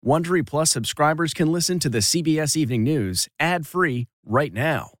Wondery Plus subscribers can listen to the CBS Evening News ad-free right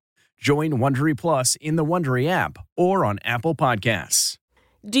now. Join Wondery Plus in the Wondery app or on Apple Podcasts.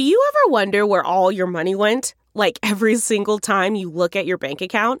 Do you ever wonder where all your money went? Like every single time you look at your bank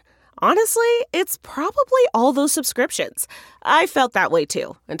account? Honestly, it's probably all those subscriptions. I felt that way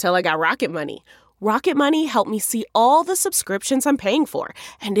too, until I got Rocket Money. Rocket Money helped me see all the subscriptions I'm paying for,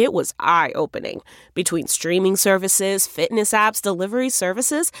 and it was eye-opening. Between streaming services, fitness apps, delivery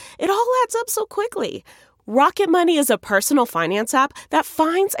services, it all adds up so quickly. Rocket Money is a personal finance app that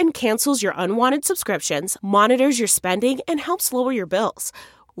finds and cancels your unwanted subscriptions, monitors your spending, and helps lower your bills.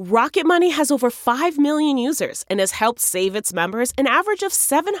 Rocket Money has over 5 million users and has helped save its members an average of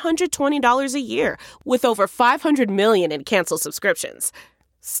 $720 a year, with over 500 million in canceled subscriptions.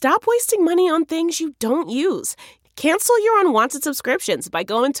 Stop wasting money on things you don't use. Cancel your unwanted subscriptions by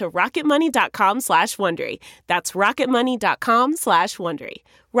going to rocketmoney.com/Wondery. That's rocketmoney.com/Wondery.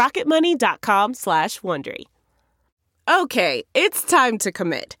 rocketmoney.com/Wondery. Okay, it's time to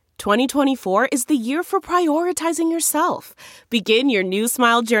commit. 2024 is the year for prioritizing yourself. Begin your new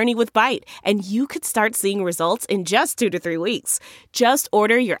smile journey with Byte, and you could start seeing results in just 2 to 3 weeks. Just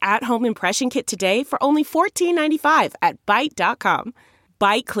order your at-home impression kit today for only $14.95 at Byte.com.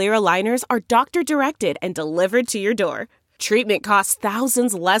 Byte Clear aligners are doctor-directed and delivered to your door. Treatment costs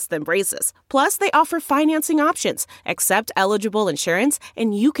thousands less than braces. Plus, they offer financing options, accept eligible insurance,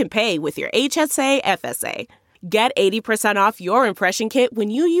 and you can pay with your HSA FSA. Get 80% off your impression kit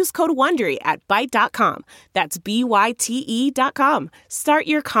when you use code WONDERY at Byte.com. That's BYTE.com. Start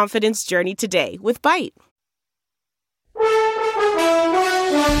your confidence journey today with Byte.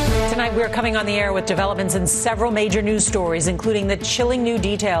 Tonight, we're coming on the air with developments in several major news stories, including the chilling new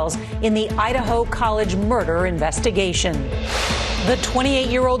details in the Idaho College murder investigation. The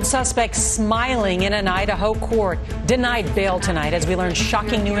 28-year-old suspect smiling in an Idaho court denied bail tonight as we learn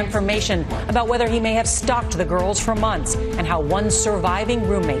shocking new information about whether he may have stalked the girls for months and how one surviving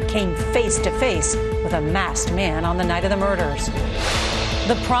roommate came face to face with a masked man on the night of the murders.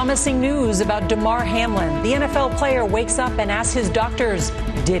 The promising news about Damar Hamlin. The NFL player wakes up and asks his doctors,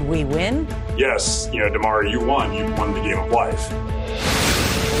 did we win? Yes, Damar, you won. You won the game of life.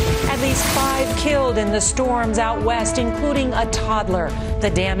 At least 5 killed in the storms out west, including a toddler.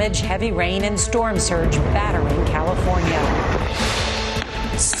 The damage, heavy rain and storm surge battering California.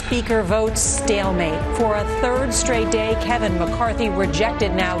 Speaker votes stalemate. For a third straight day, Kevin McCarthy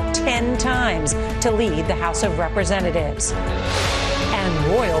rejected now 10 times to lead the House of Representatives. And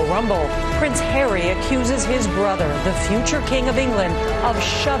Royal Rumble. Prince Harry accuses his brother, the future King of England, of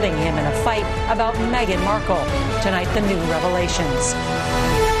shoving him in a fight about Meghan Markle. Tonight, the new revelations.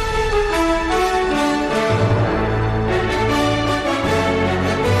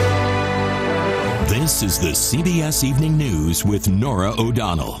 This is the CBS Evening News with Norah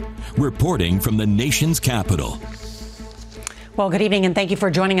O'Donnell, reporting from the nation's capital. Well, good evening, and thank you for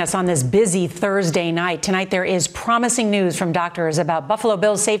joining us on this busy Thursday night. Tonight, there is promising news from doctors about Buffalo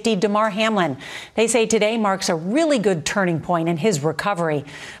Bills safety Damar Hamlin. They say today marks a really good turning point in his recovery.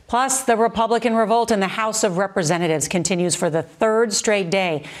 Plus, the Republican revolt in the House of Representatives continues for the third straight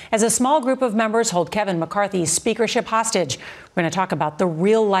day as a small group of members hold Kevin McCarthy's speakership hostage. We're going to talk about the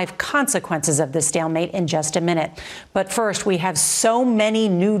real-life consequences of this stalemate in just a minute. But first, we have so many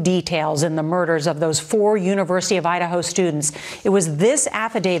new details in the murders of those 4 University of Idaho students. It was this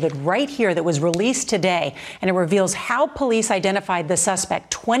affidavit right here that was released today, and it reveals how police identified the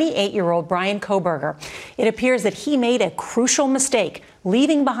suspect, 28-year-old Bryan Kohberger. It appears that he made a crucial mistake,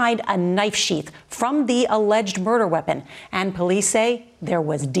 leaving behind a knife sheath from the alleged murder weapon. And police say there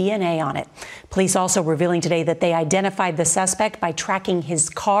was DNA on it. Police also revealing today that they identified the suspect by tracking his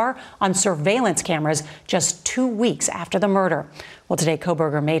car on surveillance cameras just 2 weeks after the murder. Well, today,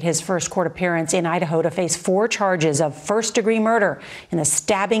 Kohberger made his first court appearance in Idaho to face 4 charges of first-degree murder in the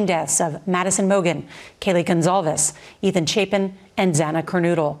stabbing deaths of Madison Mogen, Kaylee Gonzalez, Ethan Chapin, and Xana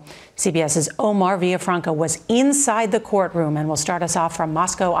Kernodle. CBS's Omar Villafranca was inside the courtroom and will start us off from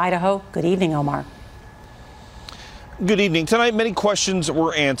Moscow, Idaho. Good evening, Omar. Good evening. Tonight, many questions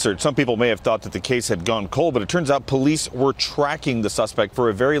were answered. Some people may have thought that the case had gone cold, but it turns out police were tracking the suspect for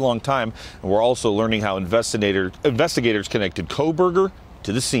a very long time. And we're also learning how investigators connected Kohberger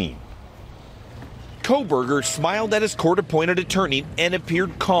to the scene. Kohberger smiled at his court-appointed attorney and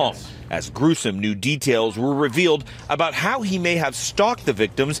appeared calm as gruesome new details were revealed about how he may have stalked the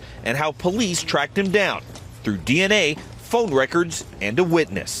victims and how police tracked him down through DNA, phone records, and a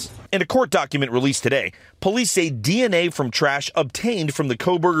witness. In a court document released today, police say DNA from trash obtained from the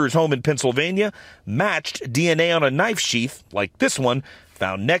Kohberger's home in Pennsylvania matched DNA on a knife sheath like this one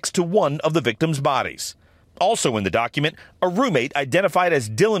found next to one of the victims' bodies. Also in the document, a roommate identified as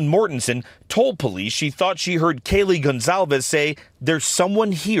Dylan Mortensen told police she thought she heard Kaylee Gonzalez say, "There's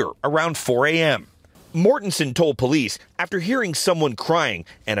someone here," around 4 a.m. Mortensen told police after hearing someone crying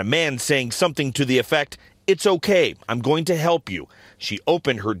and a man saying something to the effect, "It's okay, I'm going to help you." She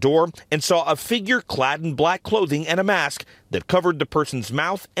opened her door and saw a figure clad in black clothing and a mask that covered the person's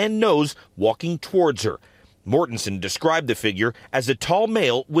mouth and nose walking towards her. Mortensen described the figure as a tall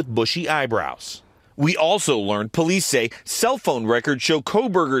male with bushy eyebrows. We also learned police say cell phone records show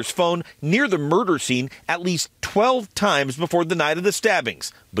Kohberger's phone near the murder scene at least 12 times before the night of the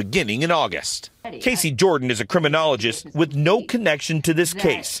stabbings, beginning in August. Casey Jordan is a criminologist with no connection to this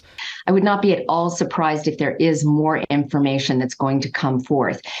case. I would not be at all surprised if there is more information that's going to come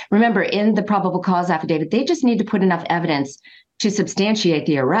forth. Remember, in the probable cause affidavit, they just need to put enough evidence to substantiate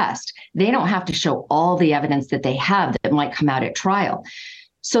the arrest. They don't have to show all the evidence that they have that might come out at trial.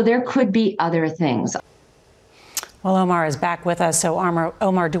 So there could be other things. Well, Omar is back with us. So,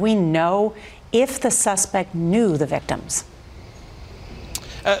 Omar, do we know if the suspect knew the victims?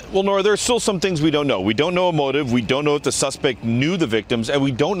 Well, Nora, there are still some things we don't know. We don't know a motive. We don't know if the suspect knew the victims, and we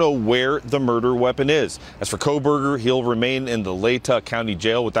don't know where the murder weapon is. As for Kohberger, he'll remain in the Latah County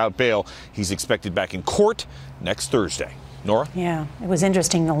Jail without bail. He's expected back in court next Thursday. Nora? Yeah, it was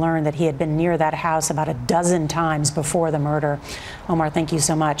interesting to learn that he had been near that house about a dozen times before the murder. Omar, thank you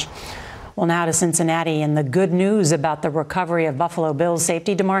so much. Well, now to Cincinnati and the good news about the recovery of Buffalo Bills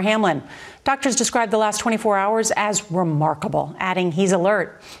safety Damar Hamlin. Doctors described the last 24 hours as remarkable, adding he's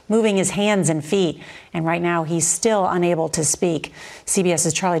alert, moving his hands and feet, and right now he's still unable to speak.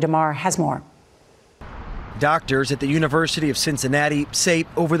 CBS's Charlie DeMar has more. Doctors at the University of Cincinnati say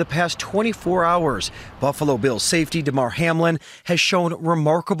over the past 24 hours, Buffalo Bills safety Damar Hamlin has shown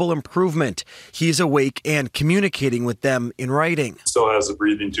remarkable improvement. He is awake and communicating with them in writing. Still has a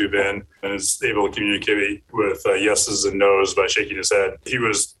breathing tube in and is able to communicate with yeses and nos by shaking his head. He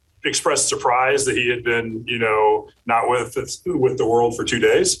was expressed surprise that he had been, not with the world for 2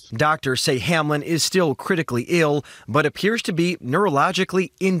 days. Doctors say Hamlin is still critically ill, but appears to be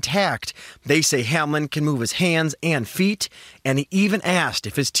neurologically intact. They say Hamlin can move his hands and feet, and he even asked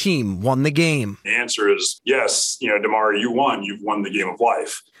if his team won the game. The answer is yes. Damar, you won. You've won the game of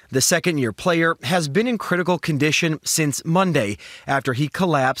life. The second-year player has been in critical condition since Monday after he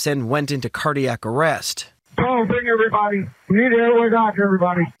collapsed and went into cardiac arrest. Oh, bring everybody. We need an airway doctor,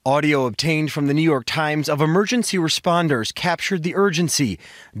 everybody. Audio obtained from the New York Times of emergency responders captured the urgency.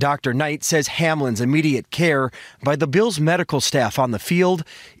 Dr. Knight says Hamlin's immediate care by the Bills medical staff on the field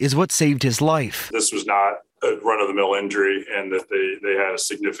is what saved his life. This was not a run-of-the-mill injury, and that they had a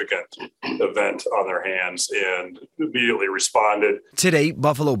significant event on their hands and immediately responded. Today,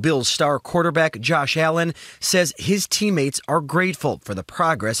 Buffalo Bills star quarterback Josh Allen says his teammates are grateful for the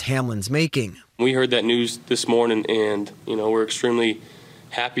progress Hamlin's making. We heard that news this morning, and, we're extremely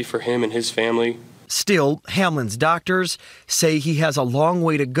happy for him and his family. Still, Hamlin's doctors say he has a long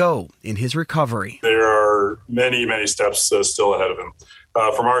way to go in his recovery. There are many, many steps still ahead of him.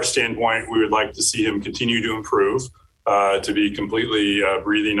 From our standpoint, we would like to see him continue to improve, to be completely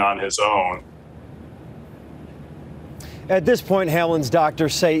breathing on his own. At this point, Hamlin's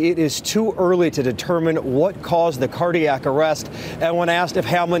doctors say it is too early to determine what caused the cardiac arrest. And when asked if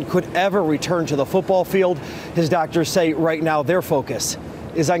Hamlin could ever return to the football field, his doctors say right now their focus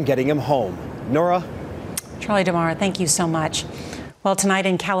is on getting him home. Nora? Charlie DeMar, thank you so much. Well, tonight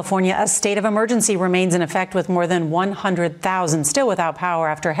in California, a state of emergency remains in effect with more than 100,000 still without power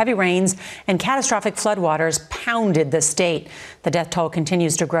after heavy rains and catastrophic floodwaters pounded the state. The death toll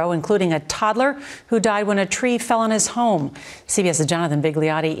continues to grow, including a toddler who died when a tree fell on his home. CBS's Jonathan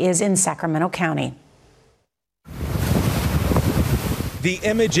Bigliotti is in Sacramento County. The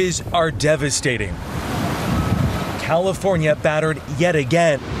images are devastating. California battered yet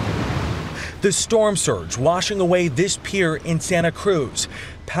again. The storm surge washing away this pier in Santa Cruz.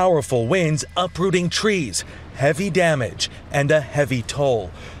 Powerful winds uprooting trees, heavy damage, and a heavy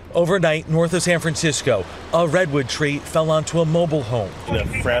toll. Overnight, north of San Francisco, a redwood tree fell onto a mobile home. And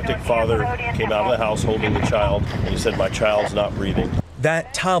a frantic father came out of the house holding the child, and he said, "My child's not breathing."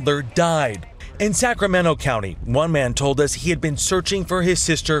 That toddler died. In Sacramento County, one man told us he had been searching for his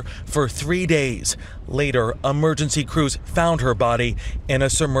sister for 3 days. Later, emergency crews found her body in a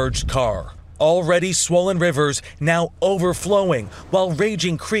submerged car. Already swollen rivers now overflowing, while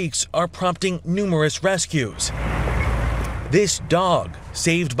raging creeks are prompting numerous rescues. This dog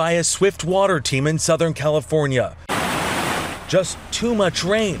saved by a swift water team in Southern California. Just too much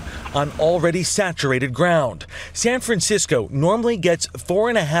rain on already saturated ground. San Francisco normally gets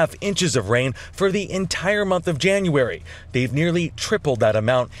 4.5 inches of rain for the entire month of January. They've nearly tripled that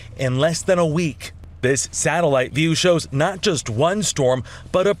amount in less than a week. This satellite view shows not just one storm,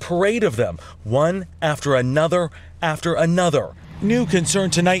 but a parade of them, one after another after another. New concern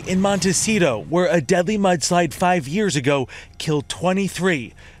tonight in Montecito, where a deadly mudslide 5 years ago killed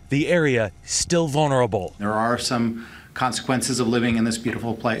 23. The area still vulnerable. There are some consequences of living in this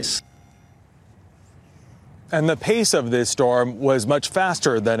beautiful place. And the pace of this storm was much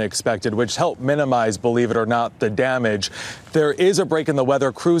faster than expected, which helped minimize, believe it or not, the damage. There is a break in the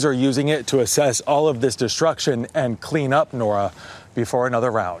weather. Crews are using it to assess all of this destruction and clean up, Nora, before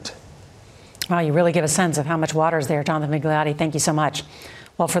another round. Wow, you really give a sense of how much water is there, Jonathan Migliotti. Thank you so much.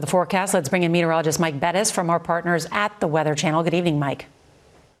 Well, for the forecast, let's bring in meteorologist Mike Bettis from our partners at the Weather Channel. Good evening, Mike.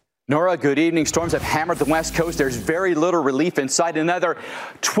 Nora, good evening. Storms have hammered the West Coast. There's very little relief in sight. Another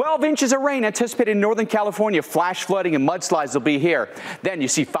 12 inches of rain anticipated in Northern California. Flash flooding and mudslides will be here. Then you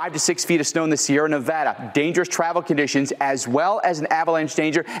see 5 to 6 feet of snow in the Sierra Nevada. Dangerous travel conditions as well as an avalanche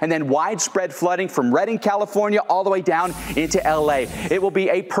danger. And then widespread flooding from Redding, California, all the way down into L.A. It will be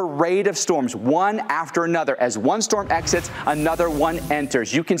a parade of storms, one after another. As one storm exits, another one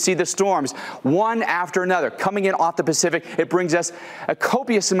enters. You can see the storms one after another coming in off the Pacific. It brings us a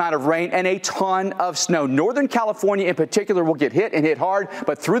copious amount of rain and a ton of snow. Northern California in particular will get hit and hit hard,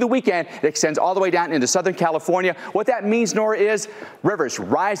 but through the weekend, it extends all the way down into Southern California. What that means, Nora, is rivers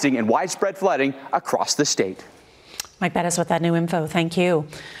rising and widespread flooding across the state. Mike Bettis with that new info. Thank you.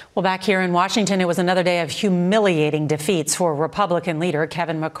 Well, back here in Washington, it was another day of humiliating defeats for Republican leader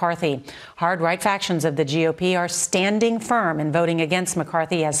Kevin McCarthy. Hard-right factions of the GOP are standing firm in voting against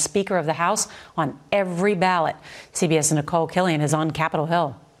McCarthy as Speaker of the House on every ballot. CBS's Nicole Killian is on Capitol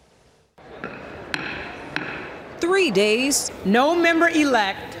Hill. 3 days, no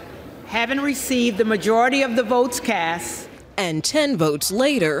member-elect having received the majority of the votes cast, and 10 votes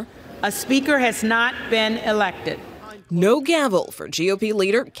later, a speaker has not been elected. No gavel for GOP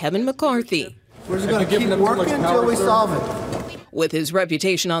leader Kevin McCarthy. We're just going to keep working until we solve it. With his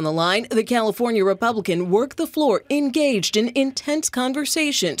reputation on the line, the California Republican worked the floor, engaged in intense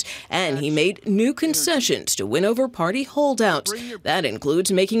conversations, and he made new concessions to win over party holdouts. That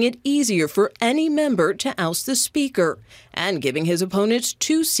includes making it easier for any member to oust the speaker and giving his opponents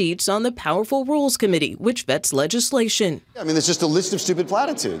 2 seats on the Powerful Rules Committee, which vets legislation. I mean, it's just a list of stupid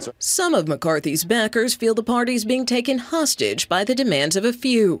platitudes. Some of McCarthy's backers feel the party's being taken hostage by the demands of a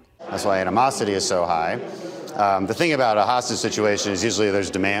few. That's why animosity is so high. The thing about a hostage situation is usually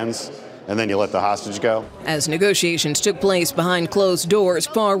there's demands, and then you let the hostage go. As negotiations took place behind closed doors,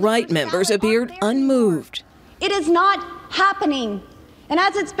 far-right members appeared unmoved. It is not happening. And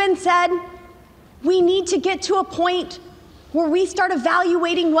as it's been said, we need to get to a point where we start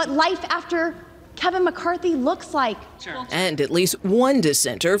evaluating what life after Kevin McCarthy looks like. Sure. And at least one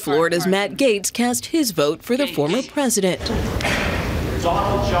dissenter, Florida's Matt Gaetz, cast his vote for the former president.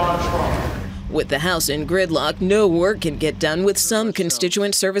 Donald John Trump. With the House in gridlock, no work can get done with some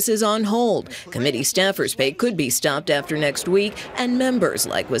constituent services on hold. Committee staffers' pay could be stopped after next week, and members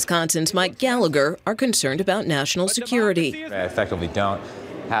like Wisconsin's Mike Gallagher are concerned about national security. I effectively don't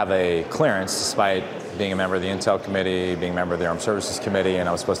have a clearance despite being a member of the Intel Committee, being a member of the Armed Services Committee, and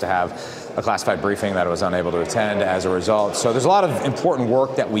I was supposed to have a classified briefing that I was unable to attend as a result. So there's a lot of important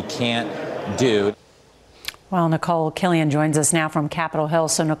work that we can't do. Well, Nicole Killian joins us now from Capitol Hill.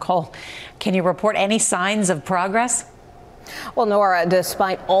 So, Nicole, can you report any signs of progress? Well, Nora,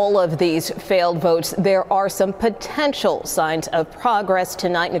 despite all of these failed votes, there are some potential signs of progress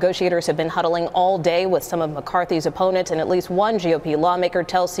tonight. Negotiators have been huddling all day with some of McCarthy's opponents, and at least one GOP lawmaker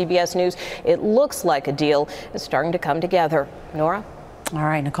tells CBS News it looks like a deal is starting to come together. Nora? All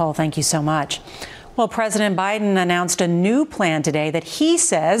right, Nicole, thank you so much. Well, President Biden announced a new plan today that he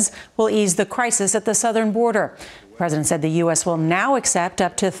says will ease the crisis at the southern border. The president said the U.S. will now accept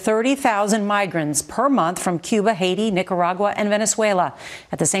up to 30,000 migrants per month from Cuba, Haiti, Nicaragua, and Venezuela.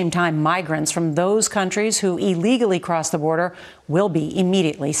 At the same time, migrants from those countries who illegally cross the border will be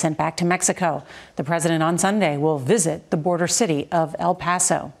immediately sent back to Mexico. The president on Sunday will visit the border city of El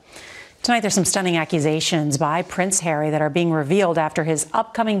Paso. Tonight, there's some stunning accusations by Prince Harry that are being revealed after his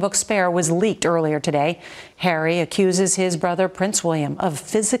upcoming book Spare was leaked earlier today. Harry accuses his brother Prince William of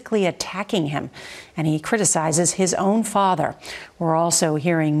physically attacking him, and he criticizes his own father. We're also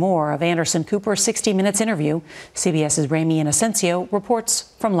hearing more of Anderson Cooper's 60 Minutes interview. CBS's Rami Inocencio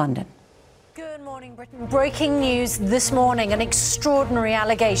reports from London. Good morning, Britain. Breaking news this morning, an extraordinary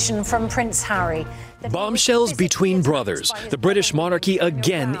allegation from Prince Harry. Bombshells between brothers. The British monarchy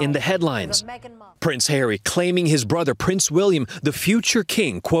again in the headlines. Prince Harry claiming his brother Prince William, the future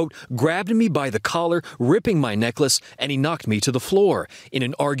king, quote, grabbed me by the collar, ripping my necklace, and he knocked me to the floor, in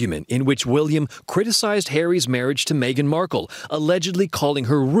an argument in which William criticized Harry's marriage to Meghan Markle, allegedly calling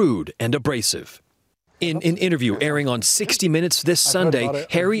her rude and abrasive. In an interview airing on 60 Minutes this Sunday,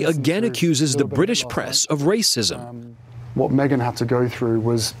 Harry again accuses the British press of racism. What Meghan had to go through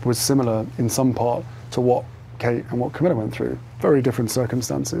was similar in some part to what Kate and what Camilla went through. Very different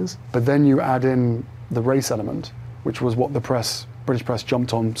circumstances. But then you add in the race element, which was what the British press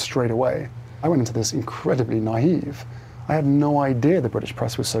jumped on straight away. I went into this incredibly naive. I had no idea the British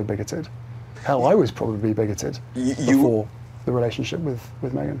press was so bigoted. Hell, I was probably bigoted before the relationship with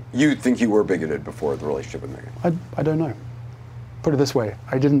Meghan. You think you were bigoted before the relationship with Meghan? I don't know. Put it this way,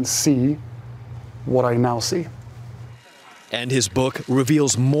 I didn't see what I now see. And his book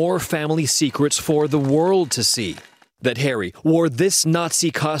reveals more family secrets for the world to see. That Harry wore this Nazi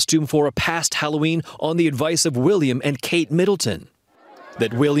costume for a past Halloween on the advice of William and Kate Middleton.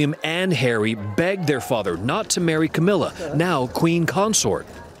 That William and Harry begged their father not to marry Camilla, now Queen Consort.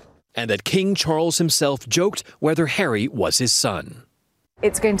 And that King Charles himself joked whether Harry was his son.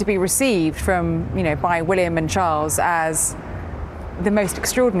 It's going to be received by William and Charles as the most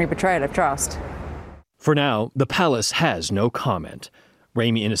extraordinary betrayal of trust. For now, the palace has no comment.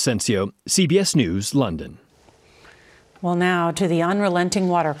 Rami Inocencio, CBS News, London. Well, now to the unrelenting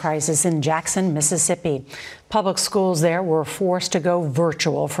water crisis in Jackson, Mississippi. Public schools there were forced to go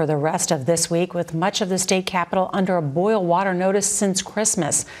virtual for the rest of this week, with much of the state capital under a boil water notice since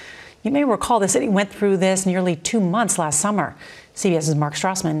Christmas. You may recall the city went through this nearly 2 months last summer. CBS's Mark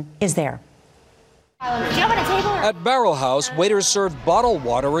Strassman is there. At Barrel House, waiters served bottled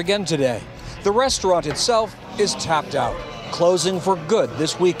water again today. The restaurant itself is tapped out, closing for good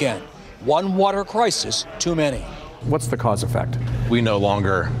this weekend. One water crisis too many. What's the cause effect? We no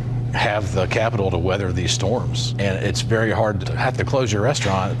longer have the capital to weather these storms, and it's very hard to have to close your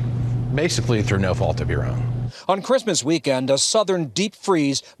restaurant basically through no fault of your own. On Christmas weekend, a southern deep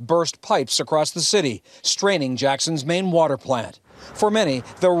freeze burst pipes across the city, straining Jackson's main water plant. For many,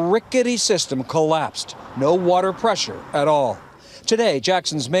 the rickety system collapsed. No water pressure at all. Today,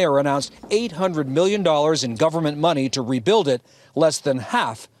 Jackson's mayor announced $800 million in government money to rebuild it, less than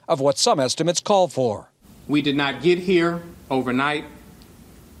half of what some estimates call for. We did not get here overnight,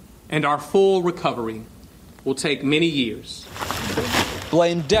 and our full recovery will take many years.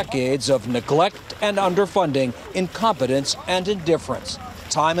 Blame decades of neglect and underfunding, incompetence and indifference.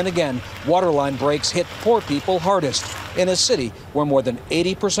 Time and again, waterline breaks hit poor people hardest in a city where more than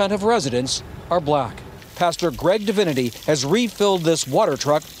 80% of residents are black. Pastor Greg Divinity has refilled this water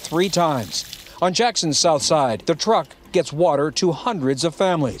truck 3 times. On Jackson's south side, the truck gets water to hundreds of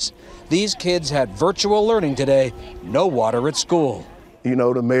families. These kids had virtual learning today, no water at school. You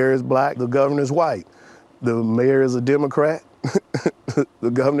know, the mayor is black, the governor is white. The mayor is a Democrat,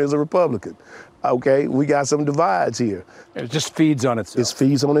 the governor is a Republican. Okay, we got some divides here. It just feeds on itself. It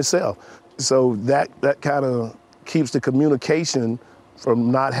feeds on itself. So that kind of keeps the communication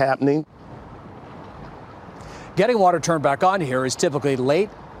from not happening. Getting water turned back on here is typically late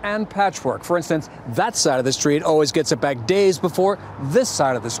and patchwork. For instance, that side of the street always gets it back days before this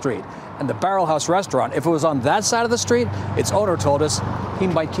side of the street. And the Barrel House restaurant, if it was on that side of the street, its owner told us he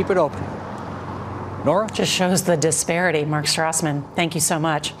might keep it open. Nora? Just shows the disparity. Mark Strassman, thank you so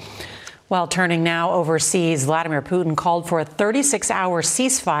much. Well, turning now overseas, Vladimir Putin called for a 36-hour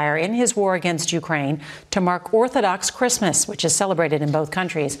ceasefire in his war against Ukraine to mark Orthodox Christmas, which is celebrated in both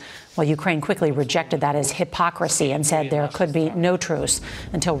countries. Well, Ukraine quickly rejected that as hypocrisy and said there could be no truce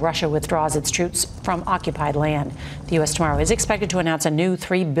until Russia withdraws its troops from occupied land. The U.S. tomorrow is expected to announce a new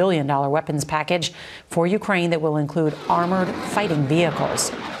 $3 billion weapons package for Ukraine that will include armored fighting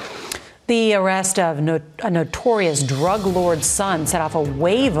vehicles. The arrest of a notorious drug lord's son set off a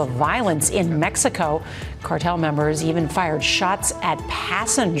wave of violence in Mexico. Cartel members even fired shots at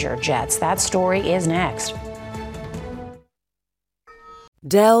passenger jets. That story is next.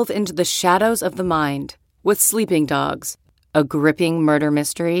 Delve into the shadows of the mind with Sleeping Dogs, a gripping murder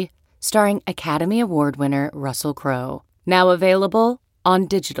mystery starring Academy Award winner Russell Crowe. Now available on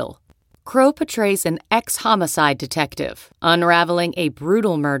digital. Crowe portrays an ex-homicide detective, unraveling a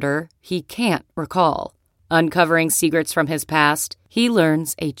brutal murder he can't recall. Uncovering secrets from his past, he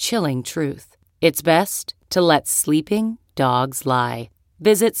learns a chilling truth. It's best to let sleeping dogs lie.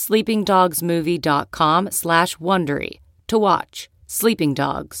 Visit sleepingdogsmovie.com/Wondery to watch Sleeping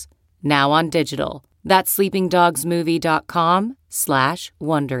Dogs, now on digital. That's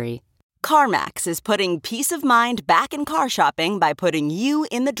sleepingdogsmovie.com/Wondery. CarMax is putting peace of mind back in car shopping by putting you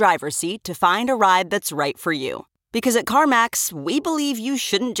in the driver's seat to find a ride that's right for you. Because at CarMax, we believe you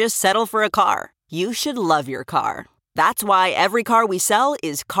shouldn't just settle for a car. You should love your car. That's why every car we sell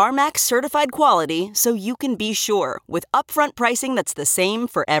is CarMax certified quality, so you can be sure with upfront pricing that's the same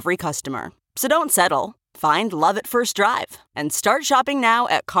for every customer. So don't settle. Find love at first drive and start shopping now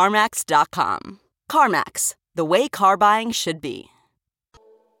at CarMax.com. CarMax, the way car buying should be.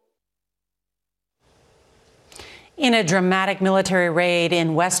 In a dramatic military raid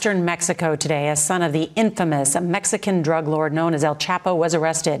in western Mexico today, a son of the infamous Mexican drug lord known as El Chapo was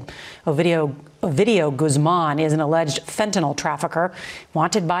arrested. Ovidio Guzman is an alleged fentanyl trafficker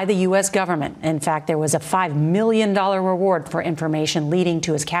wanted by the U.S. government. In fact, there was a $5 million reward for information leading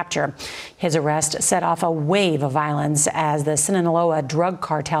to his capture. His arrest set off a wave of violence as the Sinaloa drug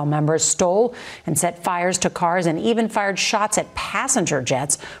cartel members stole and set fires to cars and even fired shots at passenger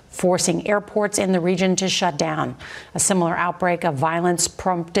jets, forcing airports in the region to shut down. A similar outbreak of violence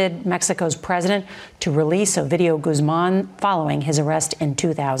prompted Mexico's president to release Ovidio Guzman following his arrest in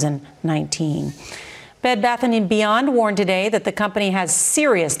 2019. Bed Bath & Beyond warned today that the company has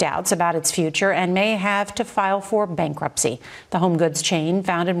serious doubts about its future and may have to file for bankruptcy. The home goods chain,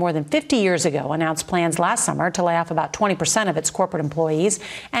 founded more than 50 years ago, announced plans last summer to lay off about 20% of its corporate employees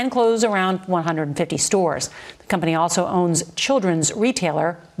and close around 150 stores. The company also owns children's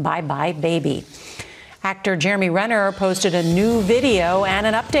retailer Bye Bye Baby. Actor Jeremy Renner posted a new video and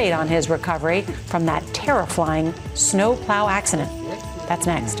an update on his recovery from that terrifying snowplow accident. That's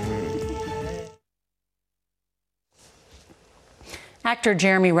next. Actor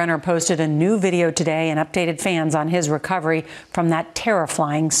Jeremy Renner posted a new video today and updated fans on his recovery from that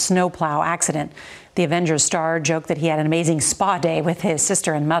terrifying snowplow accident. The Avengers star joked that he had an amazing spa day with his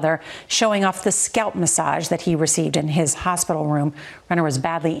sister and mother, showing off the scalp massage that he received in his hospital room. Renner was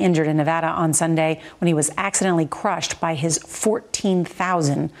badly injured in Nevada on Sunday when he was accidentally crushed by his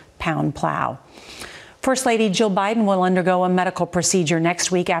 14,000-pound plow. First Lady Jill Biden will undergo a medical procedure next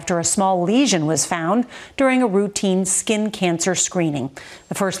week after a small lesion was found during a routine skin cancer screening.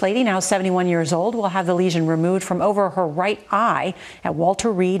 The First Lady, now 71 years old, will have the lesion removed from over her right eye at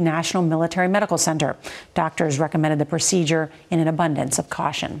Walter Reed National Military Medical Center. Doctors recommended the procedure in an abundance of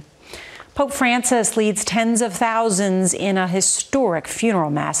caution. Pope Francis leads tens of thousands in a historic funeral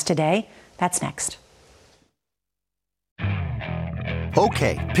mass today. That's next.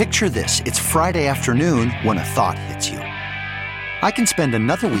 Okay, picture this. It's Friday afternoon when a thought hits you. I can spend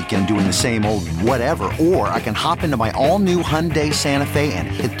another weekend doing the same old whatever, or I can hop into my all-new Hyundai Santa Fe and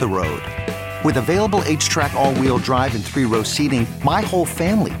hit the road. With available H-Track all-wheel drive and 3-row seating, my whole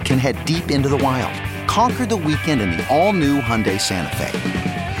family can head deep into the wild. Conquer the weekend in the all-new Hyundai Santa Fe.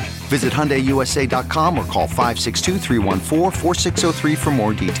 Visit HyundaiUSA.com or call 562-314-4603 for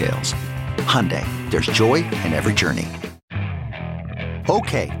more details. Hyundai, there's joy in every journey.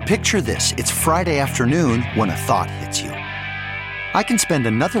 Okay, picture this. It's Friday afternoon when a thought hits you. I can spend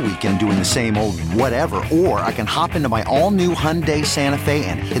another weekend doing the same old whatever, or I can hop into my all-new Hyundai Santa Fe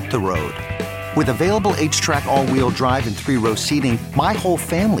and hit the road. With available H-Track all-wheel drive and 3-row seating, my whole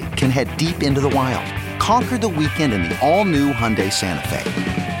family can head deep into the wild. Conquer the weekend in the all-new Hyundai Santa Fe.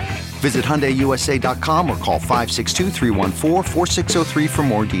 Visit HyundaiUSA.com or call 562-314-4603 for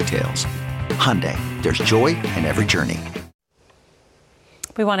more details. Hyundai, there's joy in every journey.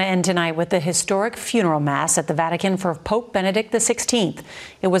 We want to end tonight with the historic funeral mass at the Vatican for Pope Benedict XVI.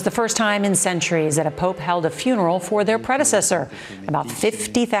 It was the first time in centuries that a pope held a funeral for their predecessor. About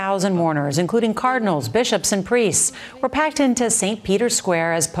 50,000 mourners, including cardinals, bishops, and priests, were packed into St. Peter's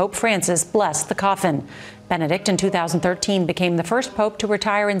Square as Pope Francis blessed the coffin. Benedict in 2013 became the first pope to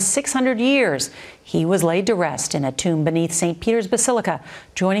retire in 600 years. He was laid to rest in a tomb beneath St. Peter's Basilica,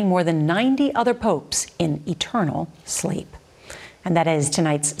 joining more than 90 other popes in eternal sleep. And that is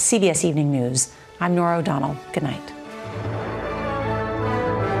tonight's CBS Evening News. I'm Norah O'Donnell. Good night.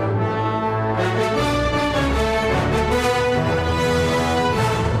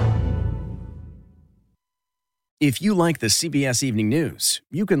 If you like the CBS Evening News,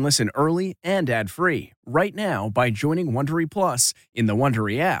 you can listen early and ad-free right now by joining Wondery Plus in the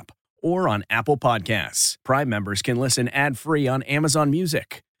Wondery app or on Apple Podcasts. Prime members can listen ad-free on Amazon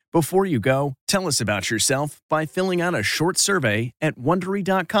Music. Before you go, tell us about yourself by filling out a short survey at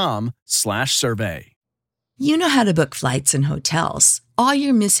Wondery.com/survey. You know how to book flights and hotels. All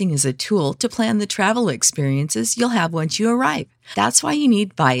you're missing is a tool to plan the travel experiences you'll have once you arrive. That's why you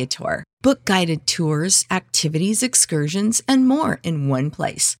need Viator. Book guided tours, activities, excursions, and more in one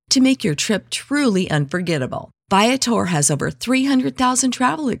place to make your trip truly unforgettable. Viator has over 300,000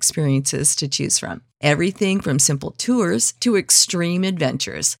 travel experiences to choose from. Everything from simple tours to extreme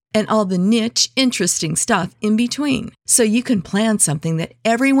adventures and all the niche, interesting stuff in between. So you can plan something that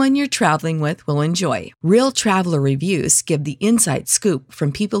everyone you're traveling with will enjoy. Real traveler reviews give the inside scoop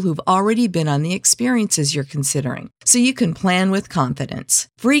from people who've already been on the experiences you're considering. So you can plan with confidence.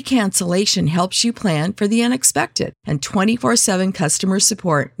 Free cancellation helps you plan for the unexpected. And 24/7 customer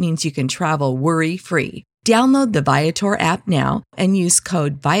support means you can travel worry-free. Download the Viator app now and use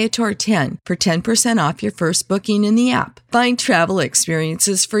code Viator10 for 10% off your first booking in the app. Find travel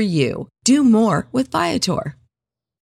experiences for you. Do more with Viator.